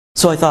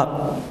So I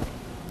thought,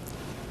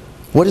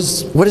 what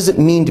does it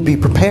mean to be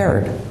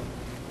prepared?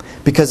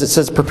 Because it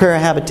says prepare a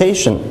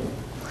habitation.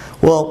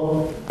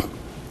 Well,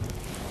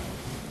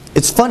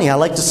 it's funny, I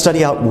like to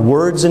study out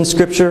words in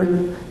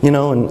Scripture,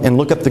 and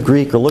look up the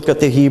Greek or look up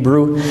the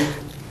Hebrew.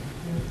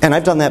 And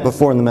I've done that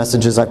before in the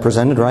messages I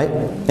presented, right?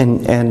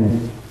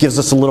 And gives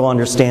us a little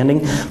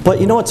understanding.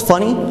 But you know what's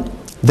funny?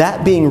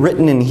 That being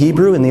written in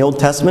Hebrew in the Old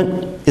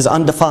Testament is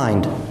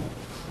undefined.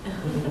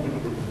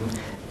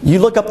 You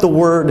look up the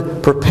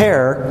word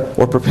prepare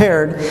or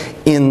prepared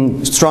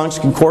in Strong's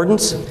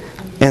Concordance,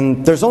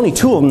 and there's only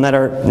 2 of them that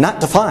are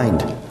not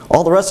defined.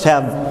 All the rest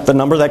have the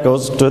number that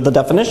goes to the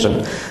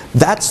definition.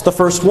 That's the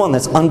first one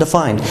that's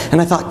undefined.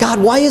 And I thought, God,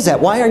 why is that?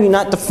 Why are you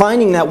not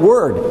defining that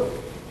word?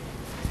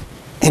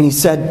 And He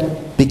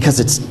said,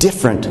 because it's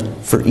different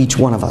for each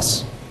one of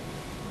us.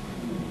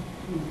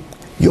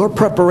 Your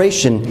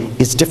preparation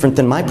is different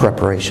than my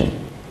preparation.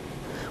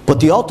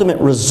 But the ultimate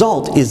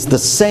result is the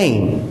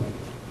same.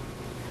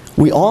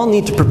 We all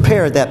need to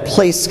prepare that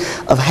place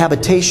of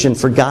habitation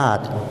for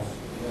God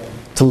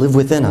to live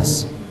within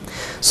us.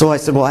 So I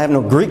said, well, I have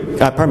no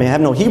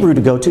Hebrew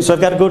to go to, so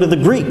I've got to go to the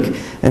Greek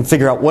and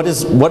figure out what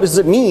does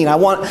it mean? I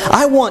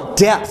want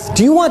depth.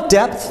 Do you want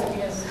depth?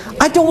 Yes.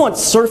 I don't want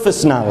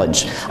surface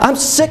knowledge. I'm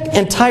sick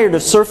and tired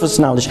of surface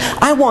knowledge.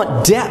 I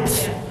want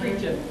depth.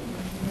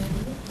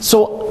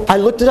 So I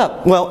looked it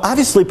up. Well,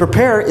 obviously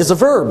prepare is a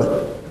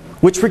verb,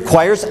 which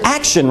requires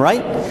action,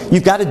 right?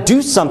 You've got to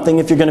do something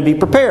if you're going to be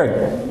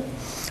prepared.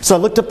 So I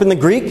looked up in the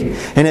Greek,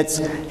 and it's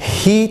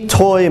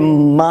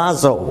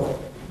hitoimazo.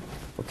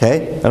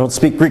 Okay? I don't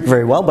speak Greek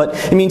very well, but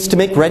it means to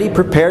make ready,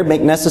 prepared,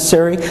 make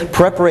necessary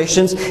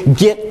preparations,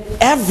 get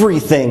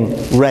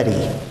everything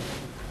ready.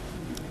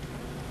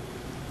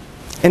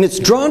 And it's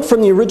drawn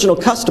from the original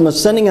custom of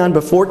sending on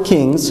before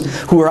kings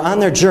who are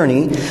on their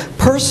journey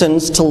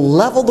persons to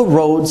level the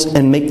roads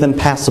and make them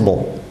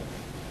passable.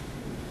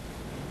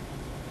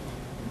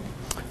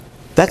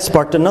 That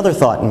sparked another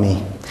thought in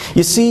me.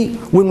 You see,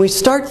 when we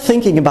start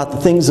thinking about the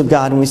things of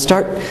God and we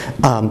start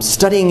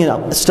studying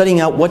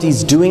out what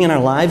He's doing in our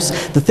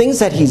lives, the things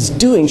that He's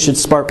doing should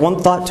spark one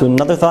thought to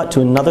another thought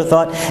to another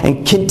thought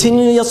and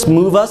continuously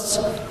move us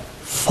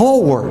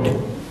forward,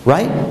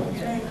 right?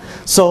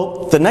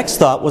 So the next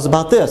thought was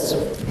about this.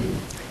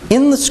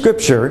 In the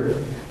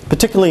Scripture,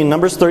 particularly in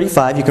Numbers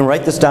 35, you can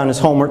write this down as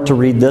homework to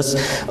read this.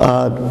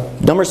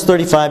 Numbers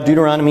 35,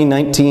 Deuteronomy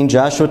 19,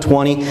 Joshua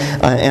 20,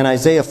 and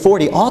Isaiah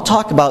 40 all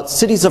talk about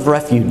cities of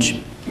refuge.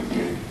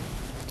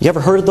 You ever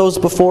heard of those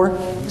before?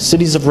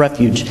 Cities of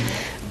refuge.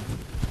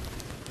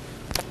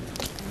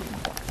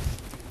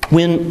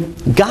 When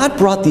God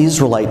brought the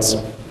Israelites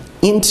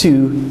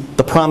into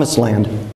the Promised Land,